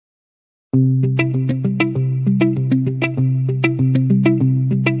Welcome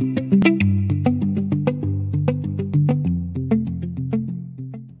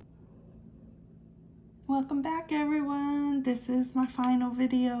back, everyone. This is my final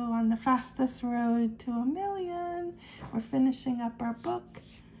video on the fastest road to 1,000,000. We're finishing up our book,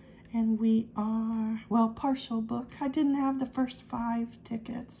 and we are, well, partial book. I didn't have the first 5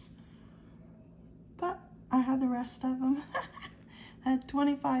 tickets, but I had the rest of them. I had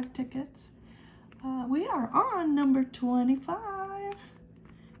 25 tickets. We are on number 25.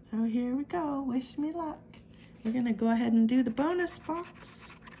 So here we go. Wish me luck. We're going to go ahead and do the bonus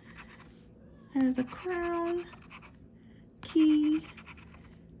box. There's a crown, key,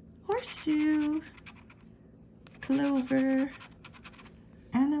 horseshoe, clover,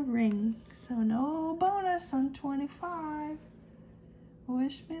 and a ring. So no bonus on 25.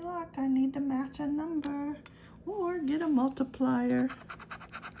 Wish me luck. I need to match a number or get a multiplier.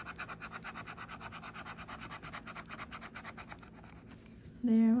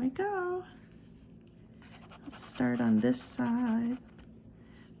 There we go. Let's start on this side.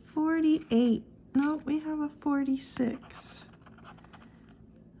 48. No, we have a 46.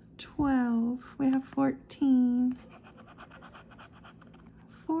 12. We have 14.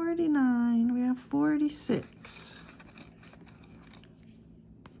 49. We have 46.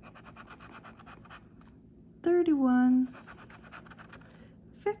 31.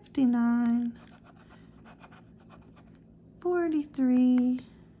 59. 43.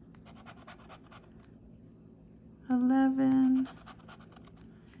 11.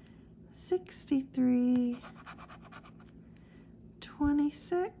 63,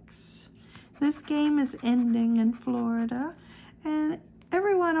 26. This game is ending in Florida, and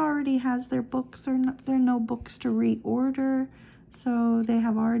everyone already has their books. There are no books to reorder, so they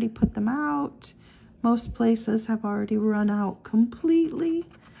have already put them out. Most places have already run out completely,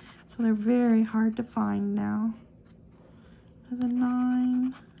 so they're very hard to find now. There's a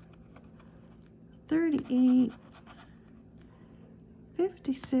 9, 38,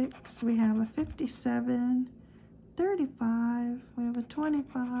 56, we have a 57, 35, we have a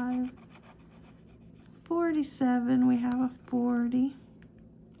 25, 47, we have a 40,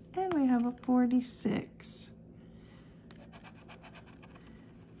 and we have a 46.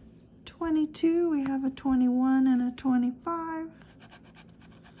 22, we have a 21 and a 25.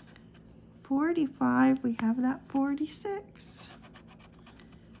 45, we have that 46.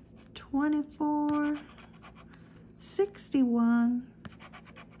 24, 61,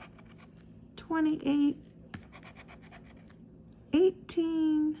 28,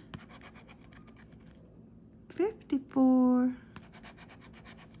 18, 54,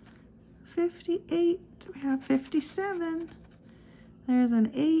 58, we have 57, there's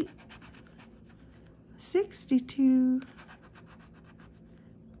an 8, 62,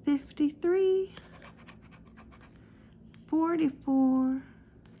 53, 44,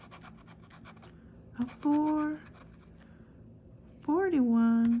 a 4,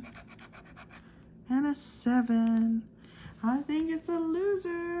 41, and a 7. I think it's a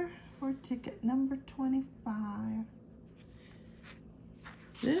loser for ticket number 25.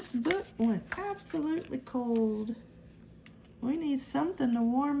 This book went absolutely cold. We need something to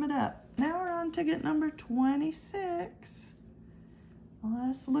warm it up. Now we're on ticket number 26.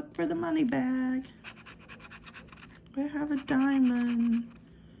 Let's look for the money bag. We have a diamond,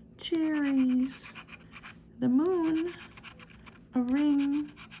 cherries, the moon, a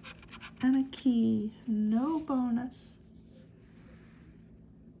ring, and a key. No bonus.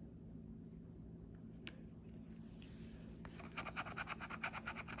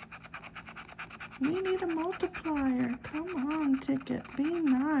 We need a multiplier. Come on, ticket. Be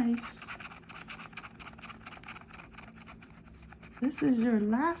nice. This is your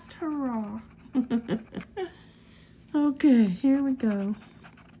last hurrah. Okay, here we go.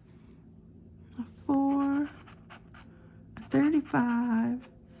 A 4, a 35,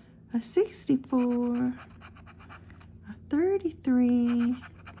 a 64, a 33,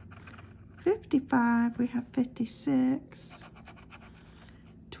 55, we have 56,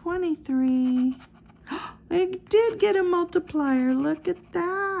 23. We did get a multiplier. Look at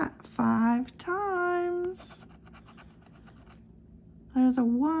that. 5 times. There's a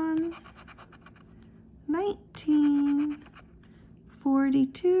 1, 19,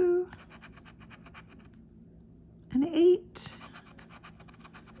 42, an 8,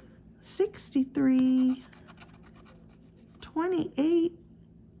 63, 28,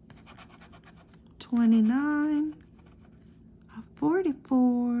 29, a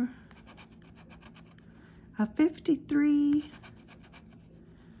 44, a 53,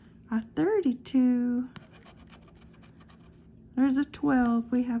 a 32, There's a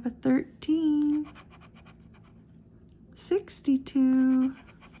 12. We have a 13. 62.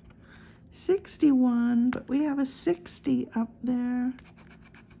 61, but we have a 60 up there.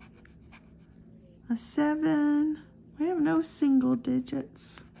 A 7. We have no single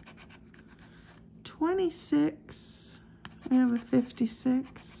digits. 26. We have a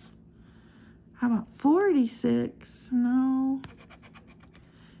 56. How about 46? No.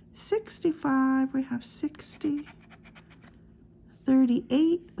 65. We have 60.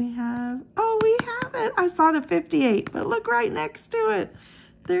 38. We have, oh, we have it. I saw the 58, but look right next to it.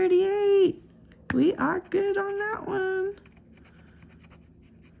 38. We are good on that one.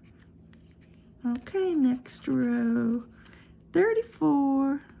 Okay, next row.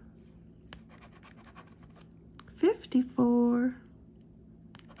 34. 54.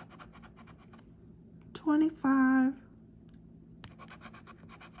 25.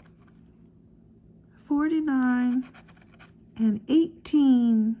 49. And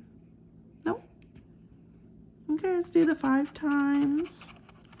 18. Nope. Okay, let's do the 5 times.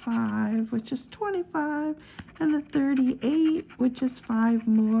 5, which is 25, and the 38, which is 5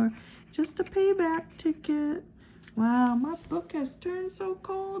 more. Just a payback ticket. Wow, my book has turned so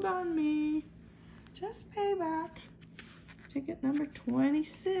cold on me. Just payback. Ticket number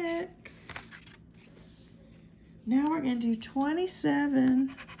 26. Now we're going to do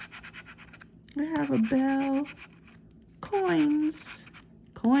 27. We have a bell. Coins.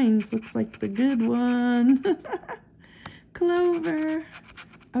 Coins looks like the good one. Clover.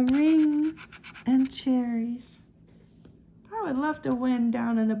 A ring, and cherries. I would love to win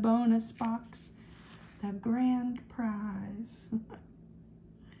down in the bonus box the grand prize.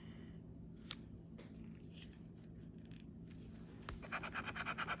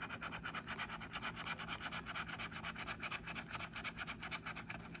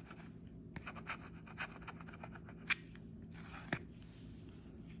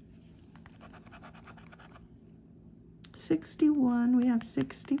 $61, we have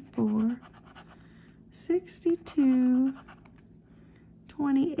 64, 62,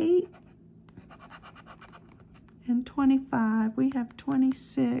 28, and 25. We have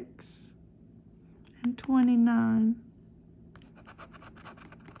 26 and 29,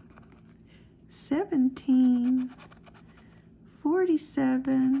 17,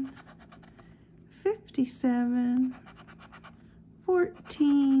 47, 57,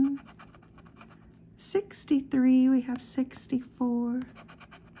 14, 63, we have 64.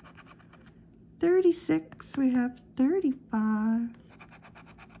 36, we have 35.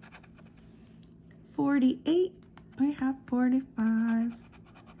 48, we have 45.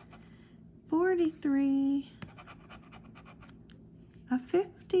 43, a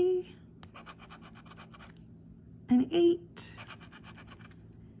 50, an 8,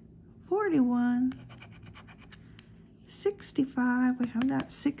 41, 65, we have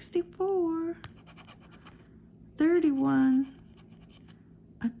that 64. 31,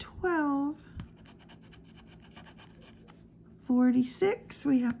 a 12, 46,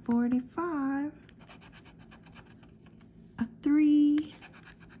 we have 45, a 3,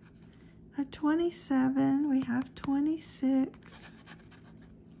 a 27, we have 26,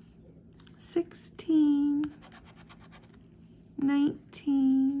 16,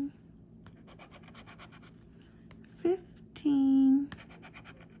 19, 15,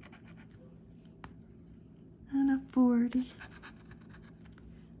 and a 40,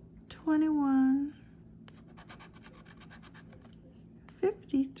 21,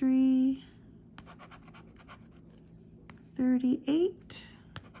 53, 38,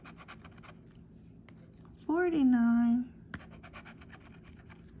 49,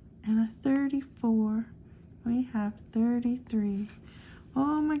 and a 34. We have 33.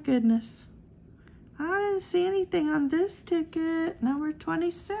 Oh my goodness. I didn't see anything on this ticket. Number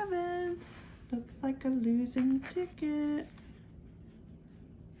 27. Looks like a losing ticket.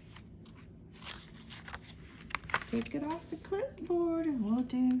 Take it off the clipboard and we'll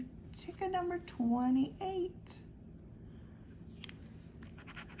do ticket number 28.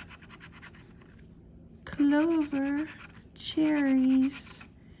 Clover, cherries,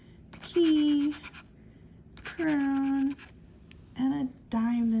 key, crown, and a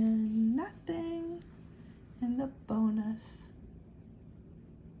diamond. Nothing in the bonus.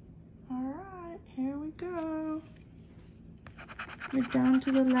 All right, here we go. We're down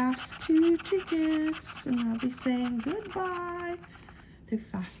to the last 2 tickets, and I'll be saying goodbye to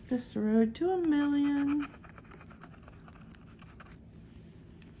Fastest Road to $1 Million.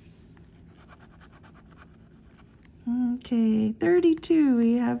 Okay, 32,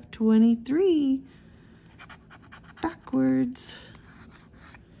 we have 23. Backwards,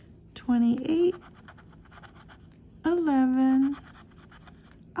 28, 11,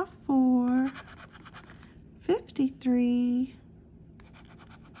 a 4, 53,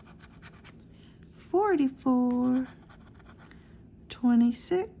 44,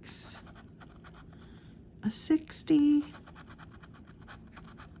 26, a 60,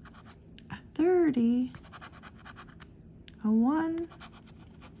 a 30, a 1,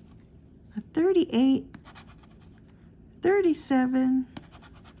 a 38, 37,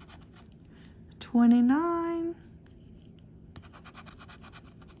 29,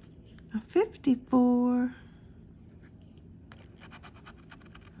 a 54,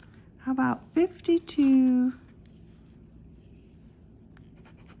 how about 52,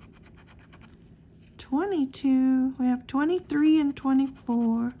 22, we have 23 and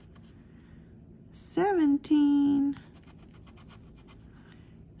 24, 17,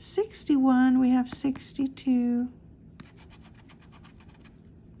 61, we have 62,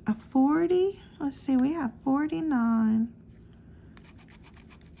 a 40, let's see, we have 49,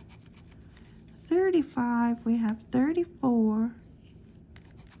 35, we have 34,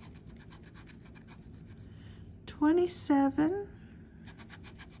 27,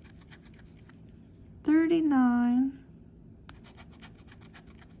 39,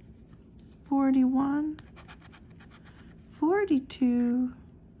 41, 42,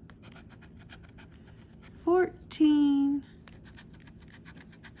 14,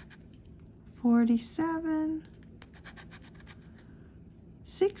 47,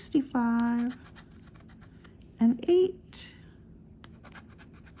 65, and 8,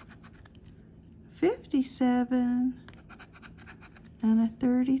 57, and a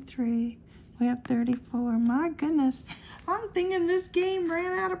 33. We have 34. My goodness, I'm thinking this game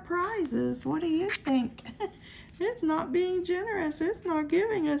ran out of prizes. What do you think? It's not being generous. It's not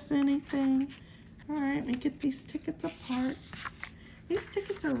giving us anything. All right, let me get these tickets apart. These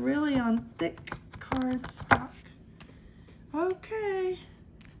tickets are really on thick cardstock. Okay,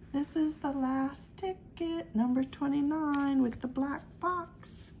 this is the last ticket, number 29 with the black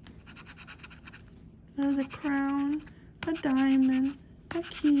box. There's a crown, a diamond, a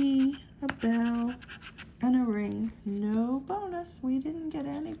key, a bell, and a ring. No bonus. We didn't get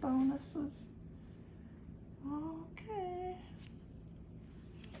any bonuses. Okay.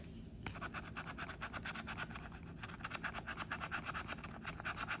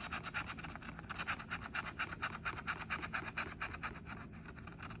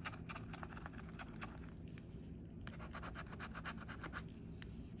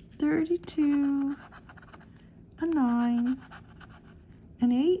 $32, a 9,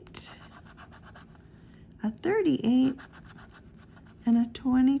 an 8, a 38, and a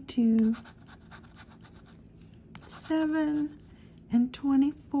 22, 7, and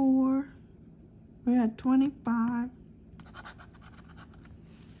 24, we had 25,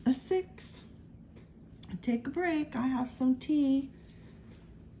 a 6, take a break, I have some tea.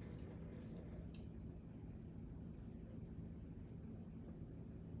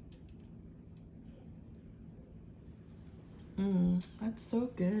 That's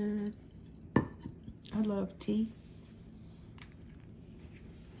so good. I love tea.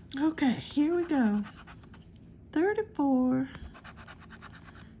 Okay, here we go. 34,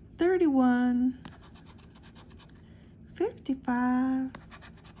 31, 55,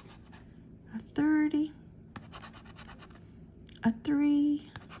 a 30, a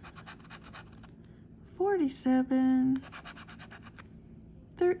 3, 47,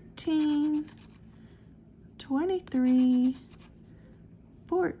 13, 23,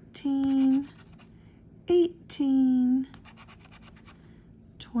 14, 18,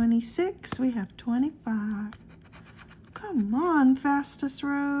 26, we have 25. Come on, fastest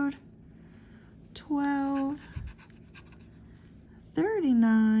road. 12,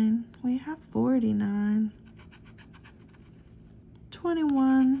 39, we have 49.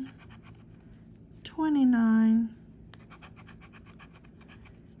 21, 29,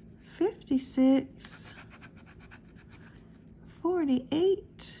 56,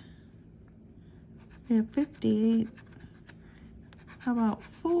 48, we have 58, how about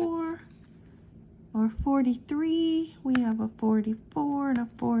 4 or 43, we have a 44 and a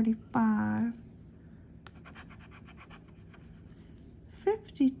 45,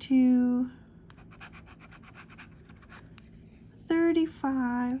 52,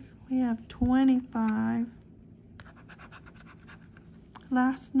 35, we have 25,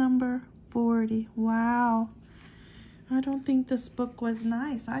 last number 40. Wow, I don't think this book was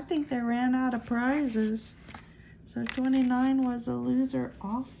nice. I think they ran out of prizes. So 29 was a loser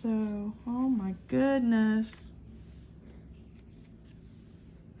also. Oh my goodness.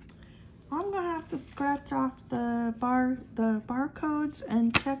 I'm gonna have to scratch off the barcodes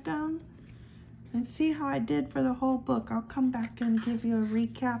and check them and see how I did for the whole book. I'll come back and give you a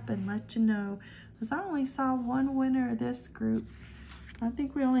recap and let you know, because I only saw one winner of this group. I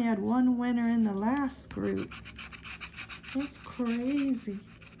think we only had one winner in the last group. It's crazy.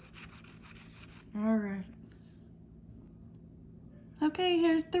 All right. Okay,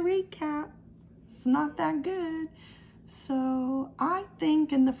 here's the recap. It's not that good. So I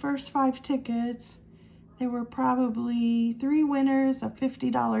think in the first 5 tickets, there were probably 3 winners of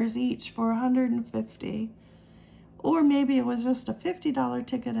 $50 each for $150. Or maybe it was just a $50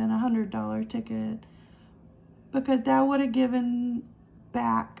 ticket and a $100 ticket, because that would have given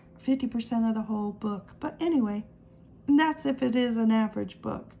back 50% of the whole book. But anyway, and that's if it is an average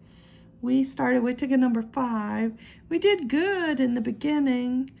book. We started with ticket number 5. We did good in the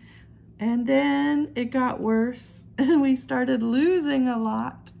beginning, and then it got worse, and we started losing a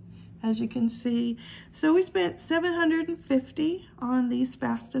lot, as you can see. So we spent $750 on these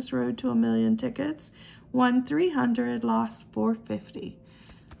Fastest Road to a Million tickets, won $300, lost $450.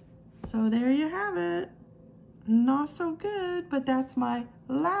 So there you have it. Not so good, but that's my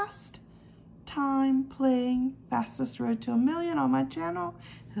last time playing Fastest Road to a Million on my channel.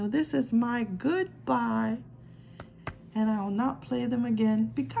 So this is my goodbye, and I will not play them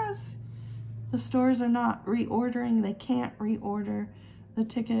again because the stores are not reordering. They can't reorder. The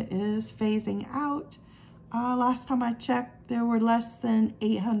ticket is phasing out. Last time I checked, there were less than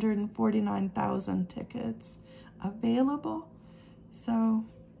 849,000 tickets available. So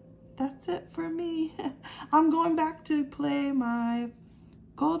that's it for me. I'm going back to play my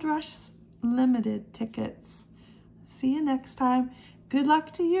Gold Rush Limited tickets. See you next time. Good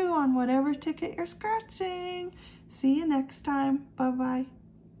luck to you on whatever ticket you're scratching. See you next time. Bye-bye.